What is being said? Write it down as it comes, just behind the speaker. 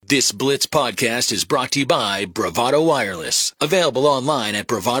This Blitz podcast is brought to you by Bravado Wireless. Available online at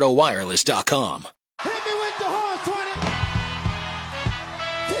bravadowireless.com. Hit me with the horn, 20.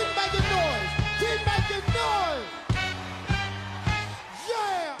 Keep making noise. Keep making noise.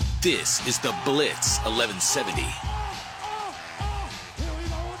 Yeah. This is the Blitz 1170. Here we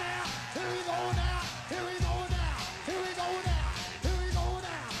go now. Here we go now. Here we go now. Here we go now. Here we go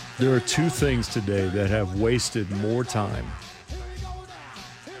now. There are two things today that have wasted more time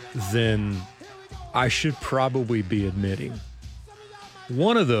than I should probably be admitting.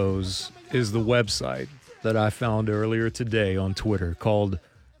 One of those is the website that I found earlier today on Twitter called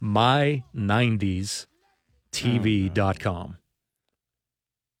my90stv.com.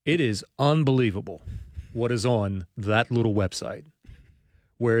 It is unbelievable what is on that little website,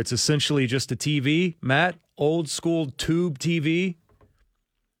 where it's essentially just a TV, Matt, old school tube TV,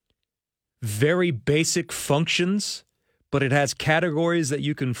 very basic functions, but it has categories that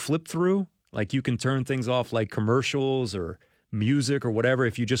you can flip through. Like you can turn things off like commercials or music or whatever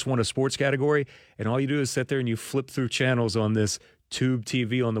if you just want a sports category. And all you do is sit there and you flip through channels on this tube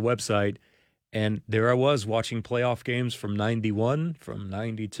TV on the website. And there I was watching playoff games from 91, from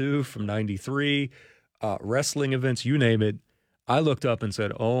 92, from 93, wrestling events, you name it. I looked up and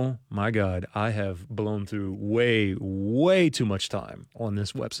said, oh, my God, I have blown through way, way too much time on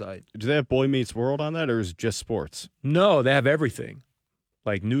this website. Do they have Boy Meets World on that, or is it just sports? No, they have everything.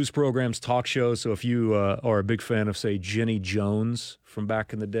 Like news programs, talk shows. So if you are a big fan of, say, Jenny Jones from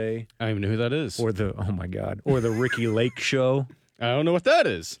back in the day. I don't even know who that is. Or the, oh, my God, or the Ricky Lake Show. I don't know what that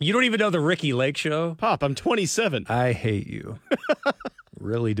is. You don't even know the Ricky Lake Show? Pop, I'm 27. I hate you.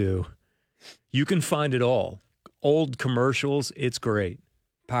 Really do. You can find it all. Old commercials, it's great.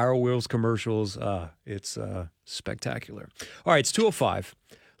 Power Wheels commercials, it's spectacular. All right, it's 2:05.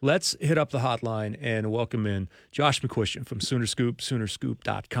 Let's hit up the hotline and welcome in Josh McCuistion from SoonersScoop,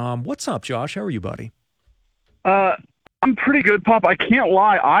 SoonersScoop.com. What's up, Josh? How are you, buddy? I'm pretty good, Pop. I can't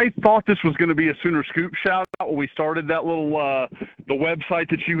lie. I thought this was going to be a Sooner Scoop shout out when we started that little the website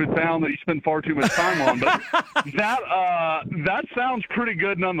that you had found that you spend far too much time on. But that sounds pretty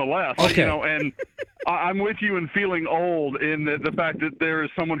good nonetheless. Okay. You know, and I'm with you in feeling old in the fact that there is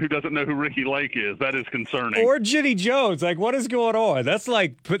someone who doesn't know who Ricky Lake is. That is concerning. Or Jenny Jones. Like, what is going on? That's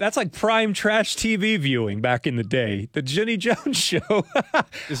like prime trash TV viewing back in the day. The Jenny Jones show.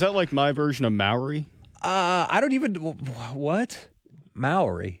 Is that like my version of Maori? I don't even. What?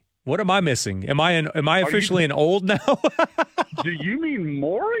 Maori? What am I missing? Am I officially an old now? Do you mean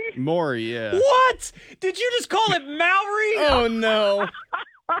Maury? Maury, yeah. What? Did you just call it Maori? Oh, no.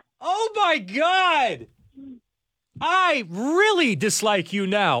 Oh, my God. I really dislike you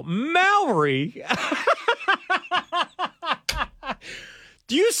now. Maori?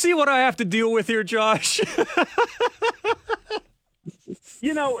 Do you see what I have to deal with here, Josh?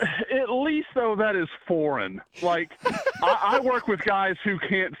 You know, at least, though, that is foreign. Like, I work with guys who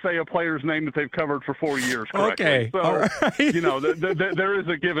can't say a player's name that they've covered for 4 years correctly. Okay. So, all right. You know, there is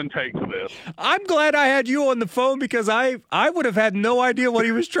a give and take to this. I'm glad I had you on the phone because I would have had no idea what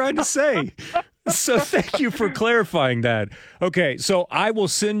he was trying to say. So thank you for clarifying that. Okay, so I will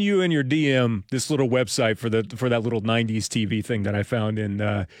send you in your DM this little website for that little 90s TV thing that I found,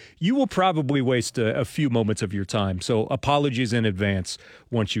 and you will probably waste a few moments of your time. So apologies in advance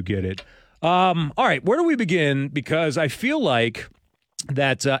once you get it. All right, where do we begin? Because I feel like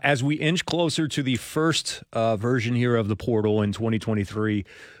that as we inch closer to the first version here of the portal in 2023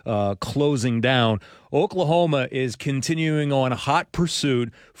 closing down, Oklahoma is continuing on a hot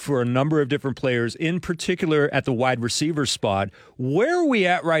pursuit for a number of different players, in particular at the wide receiver spot. Where are we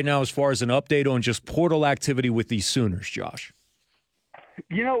at right now as far as an update on just portal activity with these Sooners, Josh?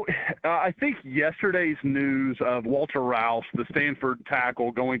 You know, I think yesterday's news of Walter Rouse, the Stanford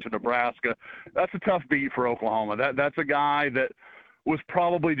tackle, going to Nebraska, that's a tough beat for Oklahoma. That's a guy that was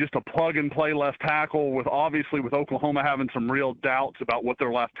probably just a plug-and-play left tackle with Oklahoma having some real doubts about what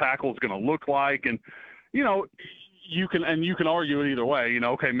their left tackle is going to look like. And, you know, you can argue it either way. You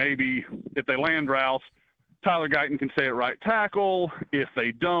know, okay, maybe if they land Rouse, Tyler Guyton can stay at right tackle. If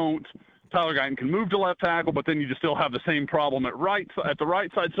they don't, Tyler Guyton can move to left tackle, but then you just still have the same problem at the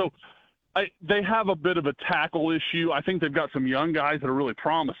right side. So they have a bit of a tackle issue. I think they've got some young guys that are really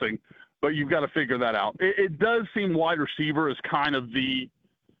promising, but you've got to figure that out. It does seem wide receiver is kind of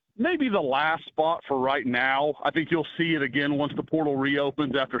maybe the last spot for right now. I think you'll see it again once the portal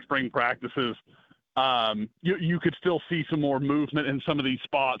reopens after spring practices. You could still see some more movement in some of these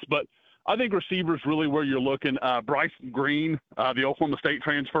spots, but I think receiver is really where you're looking. Bryson Green, the Oklahoma State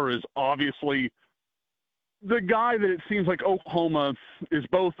transfer, is obviously the guy that it seems like Oklahoma is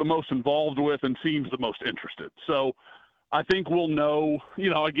both the most involved with and seems the most interested. So I think we'll know,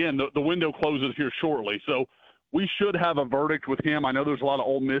 again, the window closes here shortly. So we should have a verdict with him. I know there's a lot of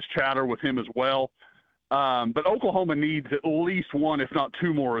Ole Miss chatter with him as well. But Oklahoma needs at least one, if not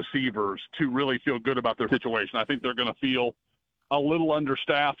two more receivers to really feel good about their situation. I think they're going to feel a little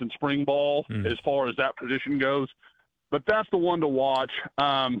understaffed in spring ball as far as that position goes. But that's the one to watch.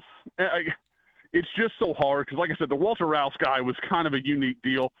 It's just so hard because, like I said, the Walter Rouse guy was kind of a unique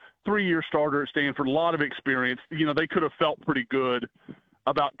deal. 3-year starter at Stanford, a lot of experience. They could have felt pretty good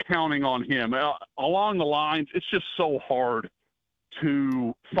about counting on him. Along the lines, it's just so hard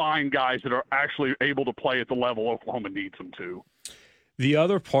to find guys that are actually able to play at the level Oklahoma needs them to. The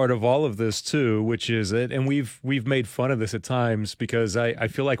other part of all of this, too, which is it, and we've made fun of this at times because I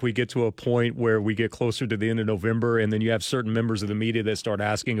feel like we get to a point where we get closer to the end of November and then you have certain members of the media that start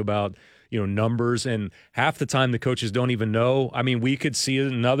asking about, numbers, and half the time the coaches don't even know. I mean, we could see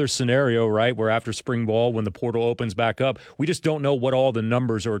another scenario, right, where after spring ball, when the portal opens back up, we just don't know what all the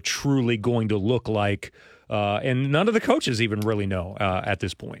numbers are truly going to look like. And none of the coaches even really know at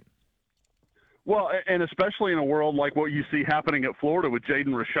this point. Well, and especially in a world like what you see happening at Florida with Jaden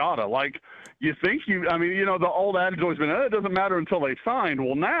Rashada. Like, you think the old adage has always been, it doesn't matter until they signed.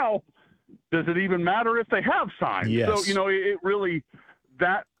 Well, now, does it even matter if they have signed? Yes. So, it really,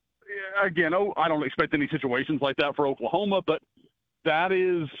 that, again, I don't expect any situations like that for Oklahoma, but that's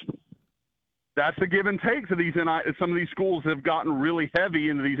the give and take to these some of these schools have gotten really heavy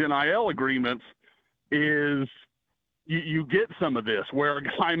into these NIL agreements is – you get some of this where a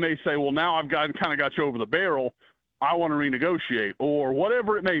guy may say, well, now I've kind of got you over the barrel. I want to renegotiate or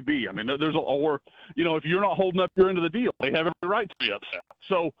whatever it may be. I mean, if you're not holding up your end of the deal, they have every right to be upset.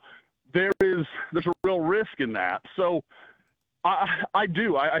 So there's a real risk in that. So I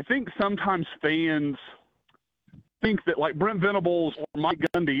think sometimes fans think that like Brent Venables or Mike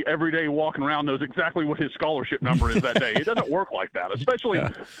Gundy every day walking around knows exactly what his scholarship number is that day. It doesn't work like that,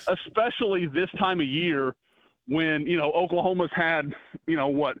 especially this time of year. When, Oklahoma's had,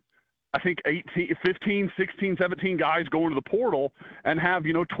 I think 18, 15, 16, 17 guys going to the portal and have,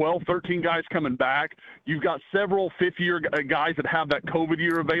 12, 13 guys coming back. You've got several fifth-year guys that have that COVID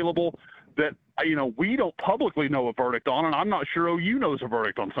year available that, we don't publicly know a verdict on, and I'm not sure OU knows a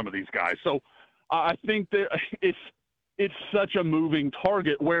verdict on some of these guys. So I think that it's such a moving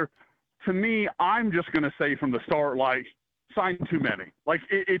target where, to me, I'm just going to say from the start, like, sign too many. Like,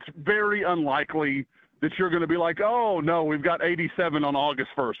 it's very unlikely that you're going to be like, oh, no, we've got 87 on August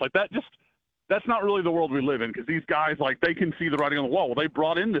 1st. Like that's not really the world we live in because these guys, like, they can see the writing on the wall. Well, they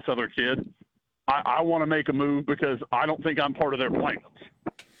brought in this other kid. I want to make a move because I don't think I'm part of their plans.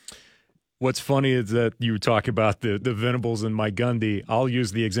 What's funny is that you talk about the Venables and Mike Gundy. I'll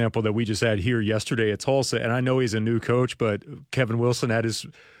use the example that we just had here yesterday at Tulsa, and I know he's a new coach, but Kevin Wilson had his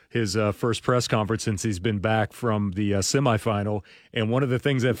first press conference since he's been back from the semifinal. And one of the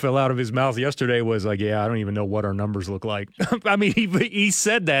things that fell out of his mouth yesterday was like, yeah, I don't even know what our numbers look like. I mean, he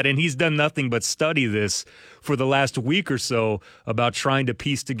said that, and he's done nothing but study this for the last week or so about trying to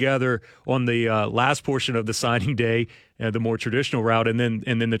piece together on the last portion of the signing day, the more traditional route, and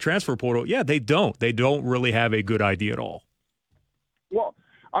then the transfer portal. Yeah, they don't really have a good idea at all. Well,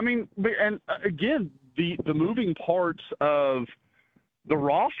 I mean, and again, the moving parts of the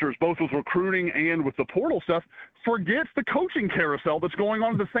rosters, both with recruiting and with the portal stuff, forgets the coaching carousel that's going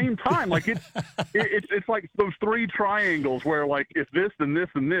on at the same time. Like it's like those three triangles where like if this, then this,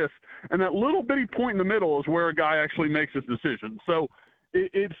 and this, and that little bitty point in the middle is where a guy actually makes his decision. So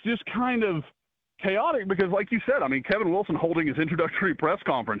it's just kind of chaotic because, like you said, I mean, Kevin Wilson holding his introductory press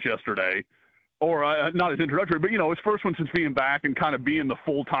conference yesterday, or not his introductory, but his first one since being back and kind of being the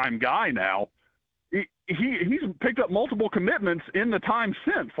full-time guy now. He's picked up multiple commitments in the time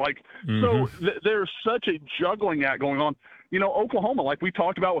since. So there's such a juggling act going on. Oklahoma, like we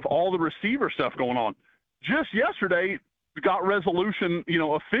talked about with all the receiver stuff going on, just yesterday got resolution,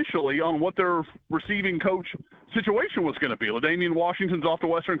 officially on what their receiving coach situation was going to be. LaDainian Washington's off to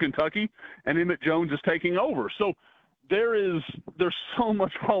Western Kentucky, and Emmett Jones is taking over. So there's so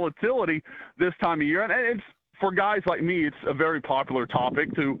much volatility this time of year, and it's for guys like me, it's a very popular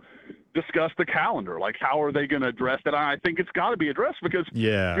topic to discuss the calendar. Like, how are they going to address that? I think it's got to be addressed because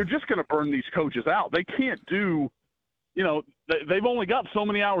you're just going to burn these coaches out. They can't do, they've only got so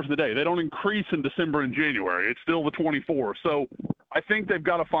many hours in the day. They don't increase in December and January. It's still the 24. So I think they've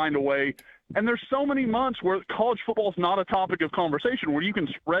got to find a way. And there's so many months where college football is not a topic of conversation, where you can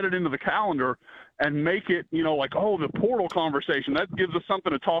spread it into the calendar and make it, like, oh, the portal conversation, that gives us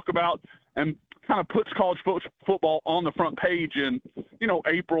something to talk about. And kind of puts college football on the front page in,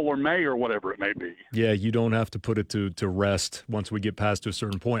 April or May or whatever it may be. Yeah, you don't have to put it to rest once we get past a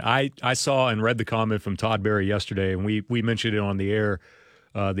certain point. I saw and read the comment from Todd Berry yesterday, and we mentioned it on the air,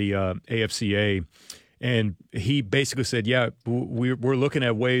 the AFCA, and he basically said, yeah, we're looking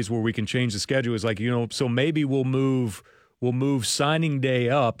at ways where we can change the schedule. It's like, so maybe we'll move signing day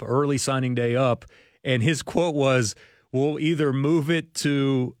up, early signing day up, and his quote was, we'll either move it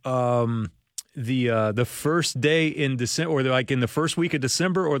to the first day in December, or like in the first week of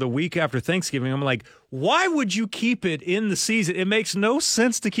December, or the week after Thanksgiving. I'm like, why would you keep it in the season? It makes no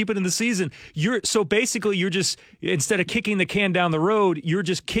sense to keep it in the season. So basically you're just, instead of kicking the can down the road, you're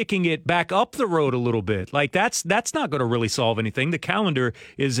just kicking it back up the road a little bit. Like that's not going to really solve anything. The calendar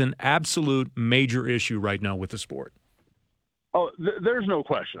is an absolute major issue right now with the sport. Oh, there's no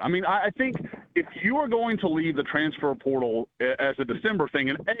question. I mean, I think if you are going to leave the transfer portal as a December thing,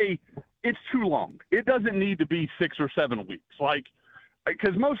 and it's too long. It doesn't need to be 6 or 7 weeks.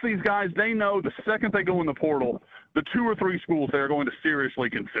 Because most of these guys, they know the second they go in the portal, the 2 or 3 schools they're going to seriously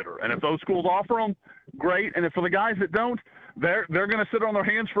consider. And if those schools offer them, great. And if for the guys that don't, they're going to sit on their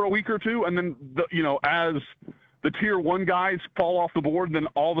hands for a week or two. And then, as the tier 1 guys fall off the board, then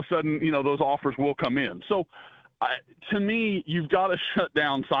all of a sudden, those offers will come in. So, to me, you've got to shut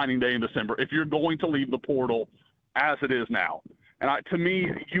down signing day in December if you're going to leave the portal as it is now. And to me,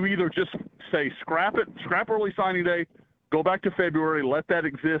 you either just say scrap early signing day, go back to February, let that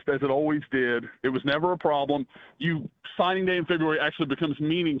exist as it always did. It was never a problem. Signing day in February actually becomes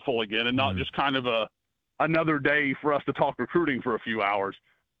meaningful again, and not just kind of another day for us to talk recruiting for a few hours.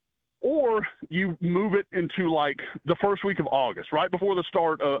 Or you move it into like the first week of August, right before the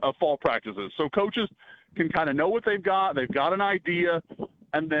start of fall practices. So coaches can kind of know what they've got an idea,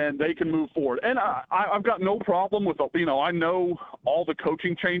 and then they can move forward. And I've got no problem with, I know all the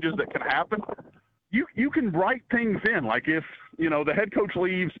coaching changes that can happen. You can write things in. Like if, the head coach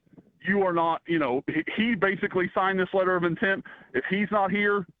leaves, you are not, he basically signed this letter of intent. If he's not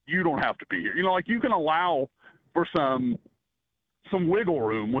here, you don't have to be here. You can allow for some wiggle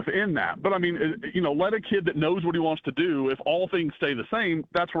room within that. But I mean, let a kid that knows what he wants to do, if all things stay the same,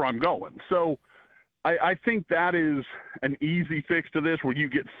 that's where I'm going. So I think that is an easy fix to this, where you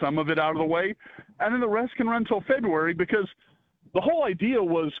get some of it out of the way, and then the rest can run till February, because the whole idea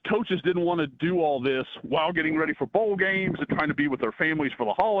was coaches didn't want to do all this while getting ready for bowl games and trying to be with their families for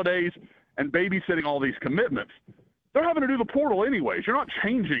the holidays and babysitting all these commitments. They're having to do the portal anyways. You're not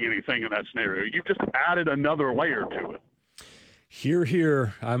changing anything in that scenario. You've just added another layer to it.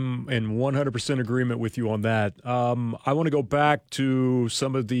 Here. I'm in 100% agreement with you on that. I want to go back to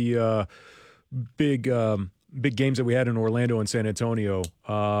some of the big games that we had in Orlando and San Antonio.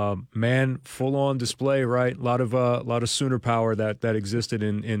 Full on display, right? A lot of Sooner power that existed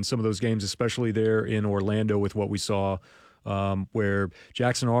in some of those games, especially there in Orlando with what we saw, where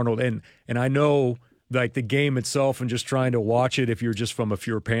Jackson Arnold and I know, like, the game itself and just trying to watch it, if you're just from a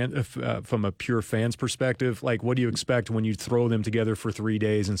pure fan's perspective, like, what do you expect when you throw them together for 3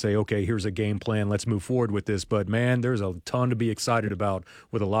 days and say, okay, here's a game plan, let's move forward with this? But man, there's a ton to be excited about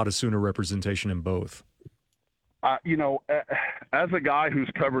with a lot of Sooner representation in both. As a guy who's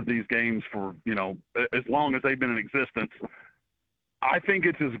covered these games for, as long as they've been in existence, I think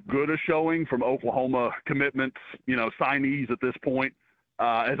it's as good a showing from Oklahoma commitments, signees at this point,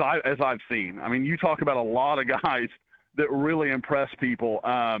 as I've seen. I mean, you talk about a lot of guys that really impress people.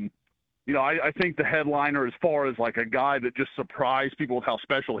 I think the headliner, as far as like a guy that just surprised people with how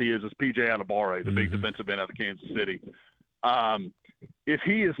special he is PJ Adebawore, the big defensive end out of Kansas City. If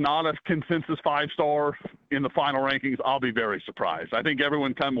he is not a consensus 5-star in the final rankings, I'll be very surprised. I think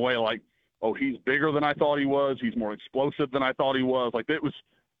everyone come away like, oh, he's bigger than I thought he was. He's more explosive than I thought he was.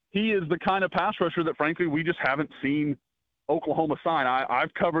 He is the kind of pass rusher that, frankly, we just haven't seen Oklahoma sign.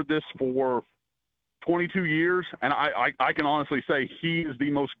 I've covered this for 22 years, and I can honestly say he is the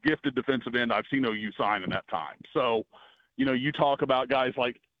most gifted defensive end I've seen OU sign in that time. So, you talk about guys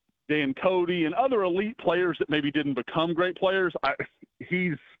like Dan Cody and other elite players that maybe didn't become great players.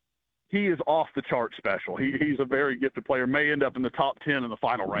 He is off the chart special. He's a very gifted player, may end up in the top 10 in the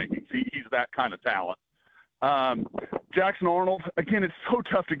final rankings. He's that kind of talent. Jackson Arnold, again, it's so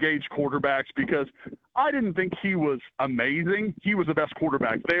tough to gauge quarterbacks because I didn't think he was amazing. He was the best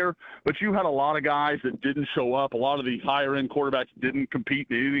quarterback there, but you had a lot of guys that didn't show up. A lot of the higher-end quarterbacks didn't compete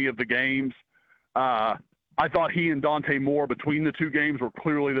in any of the games. I thought he and Dante Moore between the two games were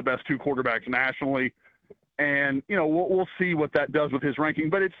clearly the best two quarterbacks nationally. And, we'll see what that does with his ranking,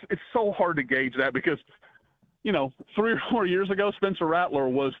 but it's so hard to gauge that because, 3 or 4 years ago, Spencer Rattler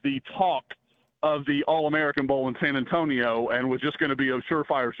was the talk of the All-American Bowl in San Antonio and was just going to be a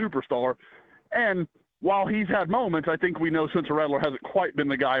surefire superstar. And while he's had moments, I think we know Spencer Rattler hasn't quite been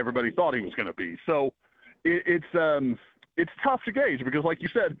the guy everybody thought he was going to be. So it's tough to gauge because, like you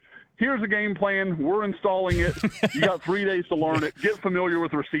said, here's a game plan. We're installing it. You got 3 days to learn it. Get familiar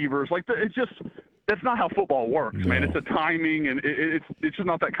with receivers. That's not how football works, man. It's a timing, and it's just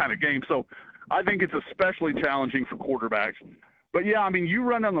not that kind of game. So I think it's especially challenging for quarterbacks. But, yeah, I mean, you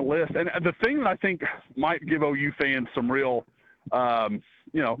run down the list. And the thing that I think might give OU fans some real,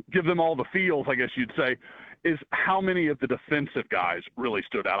 give them all the feels, I guess you'd say, is how many of the defensive guys really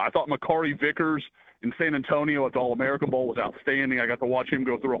stood out. I thought Makari Vickers in San Antonio at the All-American Bowl was outstanding. I got to watch him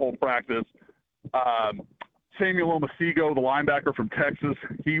go through a whole practice. Samuel Omasigo, the linebacker from Texas,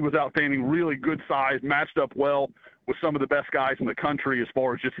 he was outstanding, really good size, matched up well with some of the best guys in the country as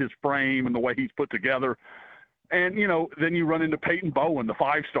far as just his frame and the way he's put together. And, then you run into Peyton Bowen, the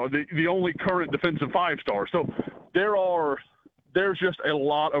 5-star, the only current defensive 5-star. So there's just a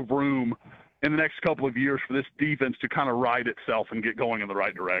lot of room in the next couple of years for this defense to kind of right itself and get going in the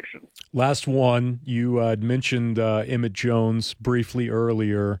right direction. Last one, you had mentioned Emmett Jones briefly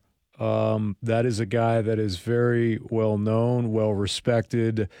earlier. That is a guy that is very well known, well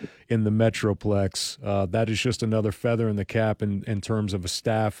respected in the Metroplex. That is just another feather in the cap in terms of a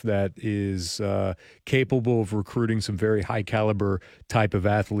staff that is capable of recruiting some very high caliber type of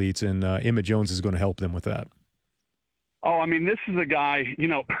athletes, and Emmett Jones is going to help them with that. Oh, I mean, this is a guy,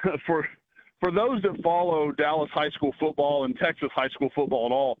 for those that follow Dallas high school football and Texas high school football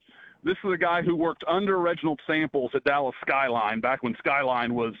at all, this is a guy who worked under Reginald Samples at Dallas Skyline back when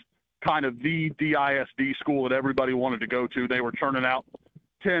Skyline was kind of the DISD school that everybody wanted to go to. They were churning out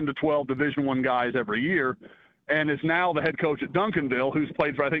 10 to 12 Division I guys every year, and is now the head coach at Duncanville, who's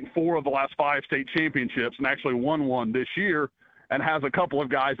played for, I think, 4 of the last 5 state championships and actually won one this year and has a couple of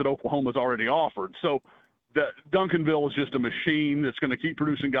guys that Oklahoma's already offered. So Duncanville is just a machine that's going to keep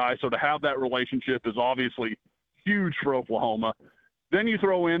producing guys. So to have that relationship is obviously huge for Oklahoma. Then you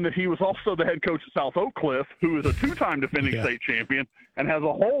throw in that he was also the head coach at South Oak Cliff, who is a 2-time defending state champion and has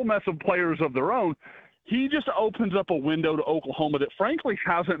a whole mess of players of their own. He just opens up a window to Oklahoma that frankly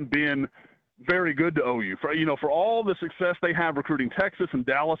hasn't been very good to OU. For all the success they have recruiting Texas and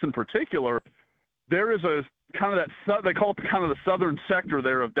Dallas in particular, there is a kind of that, they call it kind of the southern sector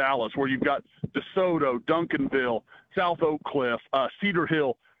there of Dallas, where you've got DeSoto, Duncanville, South Oak Cliff, Cedar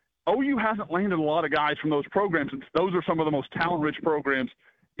Hill. OU hasn't landed a lot of guys from those programs, and those are some of the most talent-rich programs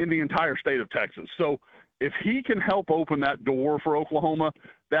in the entire state of Texas. So if he can help open that door for Oklahoma,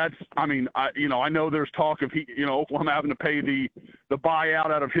 I know there's talk of Oklahoma having to pay the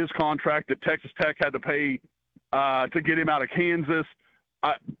buyout out of his contract that Texas Tech had to pay to get him out of Kansas.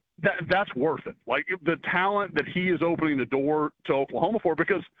 That's worth it. Like the talent that he is opening the door to Oklahoma for,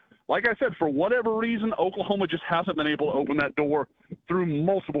 because like I said, for whatever reason, Oklahoma just hasn't been able to open that door through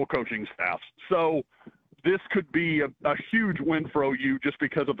multiple coaching staffs. So this could be a huge win for OU just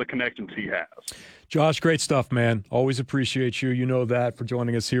because of the connections he has. Josh, great stuff, man. Always appreciate you. You know that, for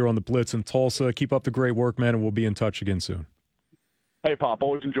joining us here on the Blitz in Tulsa. Keep up the great work, man, and we'll be in touch again soon. Hey, Pop.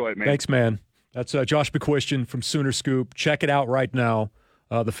 Always enjoy it, man. Thanks, man. That's Josh McCuistion from SoonersScoop. Check it out right now.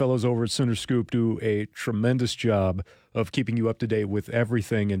 The fellows over at SoonersScoop do a tremendous job of keeping you up to date with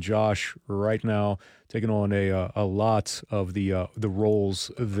everything. And Josh, right now, taking on a lot of the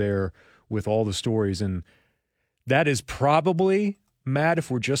roles there with all the stories. And that is probably, Matt, if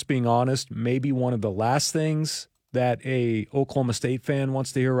we're just being honest, maybe one of the last things that a Oklahoma State fan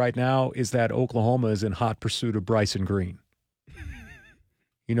wants to hear right now is that Oklahoma is in hot pursuit of Bryson Green.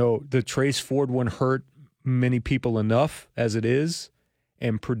 The Trace Ford one hurt many people enough as it is,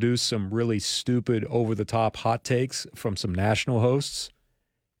 and produce some really stupid, over-the-top hot takes from some national hosts.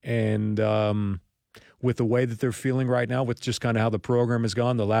 And with the way that they're feeling right now, with just kind of how the program has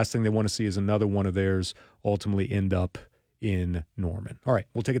gone, the last thing they want to see is another one of theirs ultimately end up in Norman. All right,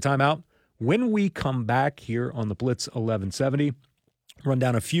 we'll take a time out. When we come back here on the Blitz 1170, run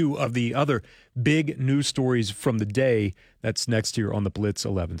down a few of the other big news stories from the day. That's next here on the Blitz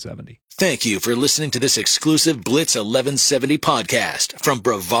 1170. Thank you for listening to this exclusive Blitz 1170 podcast from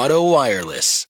Bravado Wireless.